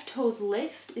 left toes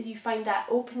lift as you find that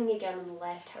opening again on the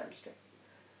left hamstring.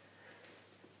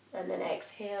 And then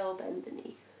exhale, bend the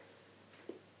knee.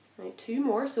 Now 2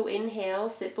 more, so inhale,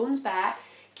 sit bones back.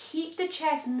 Keep the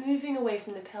chest moving away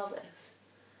from the pelvis.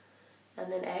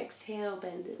 And then exhale,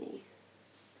 bend the knee.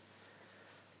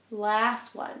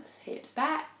 Last one, hips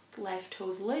back, left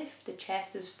toes lift, the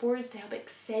chest is forwards to help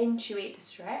accentuate the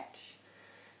stretch.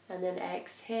 And then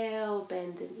exhale,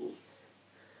 bend the knee.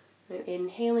 Now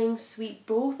inhaling, sweep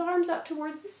both arms up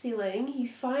towards the ceiling. You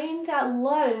find that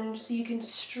lunge so you can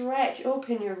stretch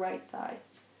open your right thigh.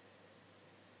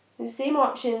 The same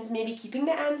options, maybe keeping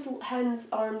the hands,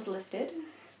 arms lifted.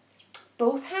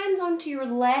 Both hands onto your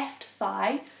left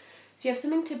thigh, so you have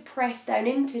something to press down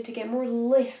into to get more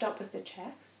lift up with the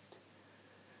chest.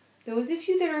 Those of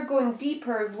you that are going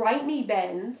deeper, right knee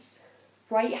bends,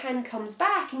 right hand comes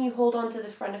back and you hold on to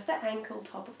the front of the ankle,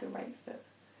 top of the right foot.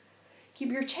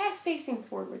 Keep your chest facing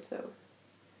forwards though.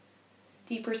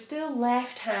 Deeper still,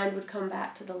 left hand would come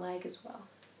back to the leg as well.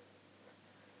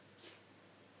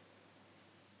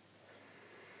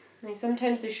 Now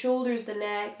sometimes the shoulders, the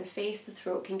neck, the face, the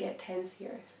throat can get tense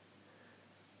here.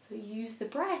 So use the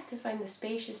breath to find the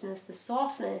spaciousness, the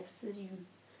softness as you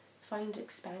find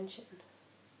expansion.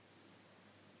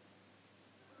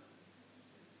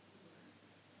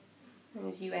 And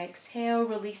as you exhale,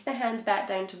 release the hands back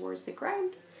down towards the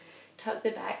ground. Tuck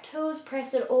the back toes,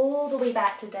 press it all the way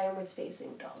back to downwards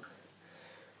facing dog.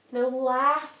 Now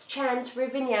last chance for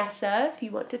vinyasa if you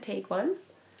want to take one.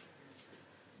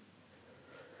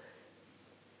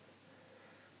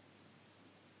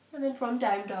 And then from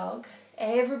down dog,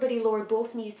 everybody lower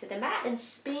both knees to the mat and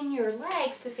spin your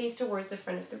legs to face towards the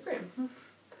front of the room.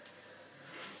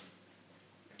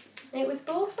 Now with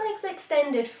both legs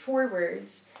extended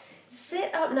forwards,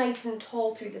 sit up nice and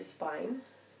tall through the spine.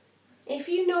 If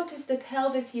you notice the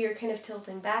pelvis here kind of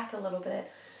tilting back a little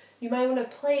bit, you might want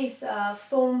to place a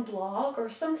foam block or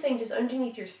something just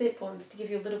underneath your sit bones to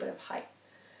give you a little bit of height.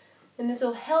 And this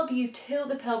will help you tilt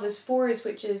the pelvis forwards,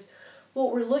 which is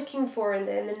what we're looking for in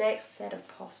the next set of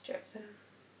postures.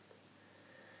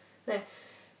 Now,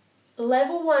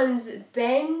 level ones,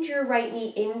 bend your right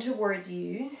knee in towards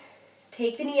you.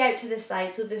 Take the knee out to the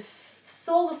side so the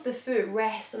sole of the foot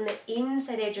rests on the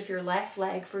inside edge of your left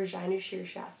leg for Janu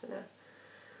Shirshasana.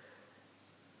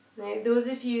 Now, those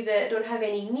of you that don't have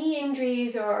any knee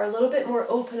injuries or are a little bit more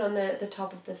open on the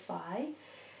top of the thigh,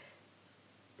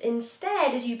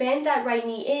 instead, as you bend that right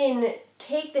knee in,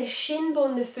 take the shin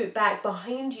bone, the foot back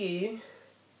behind you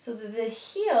so that the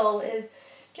heel is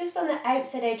just on the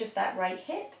outside edge of that right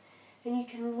hip, and you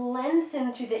can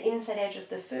lengthen through the inside edge of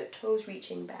the foot, toes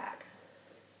reaching back.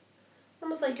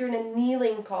 Almost like you're in a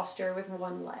kneeling posture with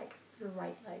one leg, your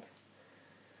right leg.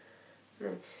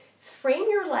 Frame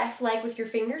your left leg with your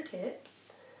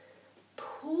fingertips.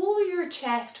 Pull your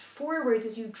chest forwards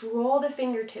as you draw the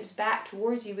fingertips back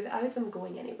towards you without them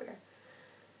going anywhere.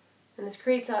 And this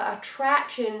creates a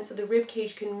traction so the rib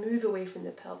cage can move away from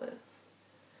the pelvis.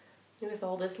 And with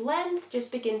all this length,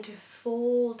 just begin to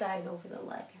fold down over the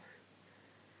leg.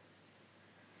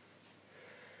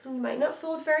 You might not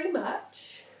fold very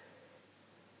much.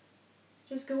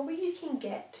 Just go where you can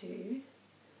get to,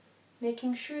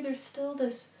 making sure there's still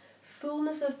this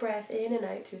fullness of breath in and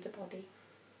out through the body.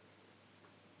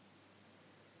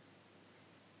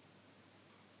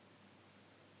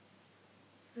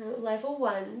 Now, level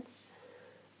ones,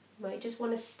 you might just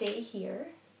want to stay here.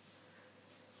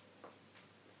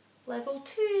 Level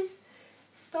twos,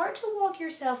 start to walk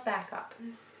yourself back up.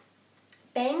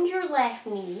 Bend your left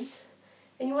knee,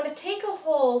 and you want to take a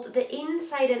hold the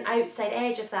inside and outside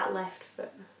edge of that left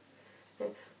foot. Now,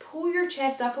 pull your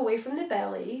chest up away from the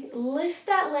belly, lift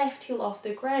that left heel off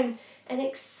the ground, and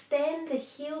extend the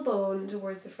heel bone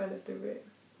towards the front of the room.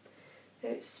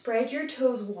 Now, spread your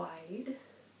toes wide.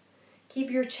 Keep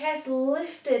your chest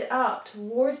lifted up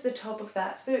towards the top of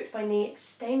that foot, finding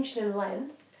extension and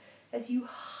length as you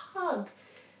hug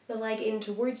the leg in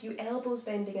towards you, elbows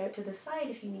bending out to the side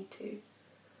if you need to.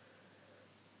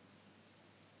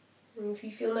 And if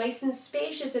you feel nice and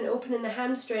spacious and open in the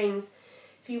hamstrings,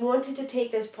 if you wanted to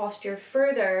take this posture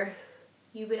further,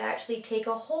 you would actually take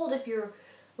a hold of your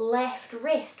left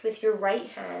wrist with your right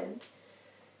hand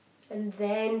and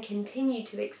then continue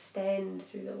to extend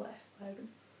through the left leg.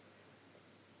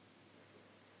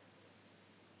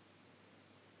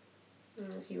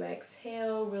 And as you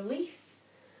exhale, release.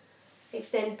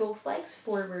 Extend both legs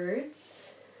forwards.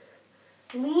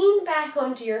 Lean back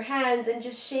onto your hands and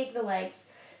just shake the legs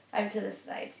out to the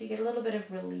side so you get a little bit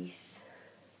of release.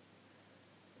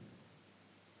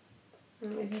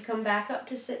 And as you come back up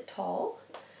to sit tall,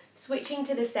 switching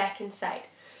to the second side.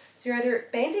 So you're either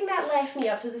bending that left knee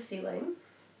up to the ceiling,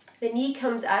 the knee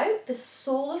comes out, the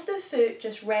sole of the foot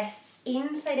just rests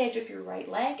inside edge of your right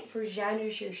leg for Janu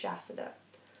Shirshasana.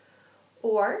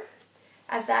 Or,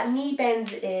 as that knee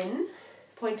bends in,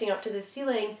 pointing up to the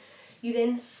ceiling, you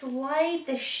then slide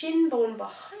the shin bone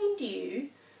behind you.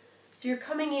 So you're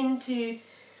coming into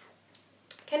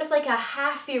kind of like a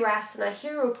half Virasana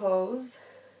hero pose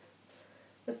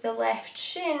with the left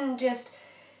shin just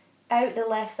out the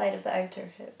left side of the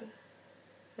outer hip.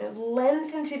 Now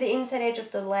lengthen through the inside edge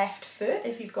of the left foot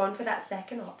if you've gone for that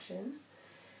second option.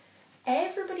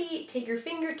 Everybody take your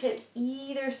fingertips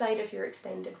either side of your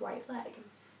extended right leg.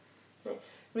 Now,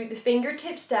 root the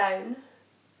fingertips down,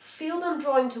 feel them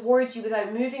drawing towards you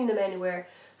without moving them anywhere,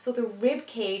 so the rib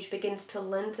cage begins to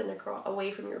lengthen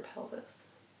away from your pelvis.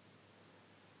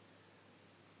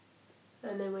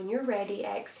 And then when you're ready,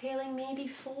 exhaling, maybe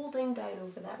folding down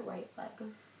over that right leg.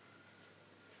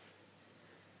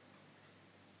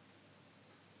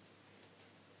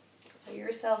 Allow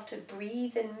yourself to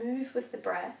breathe and move with the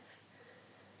breath.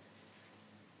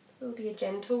 There'll be a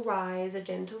gentle rise, a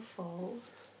gentle fall,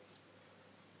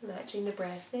 matching the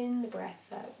breaths in, the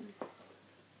breaths out.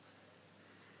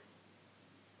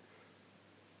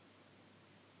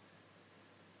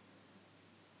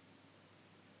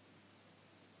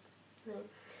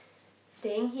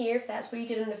 Staying here if that's what you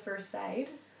did on the first side.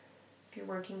 If you're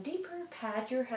working deeper, pad your hands.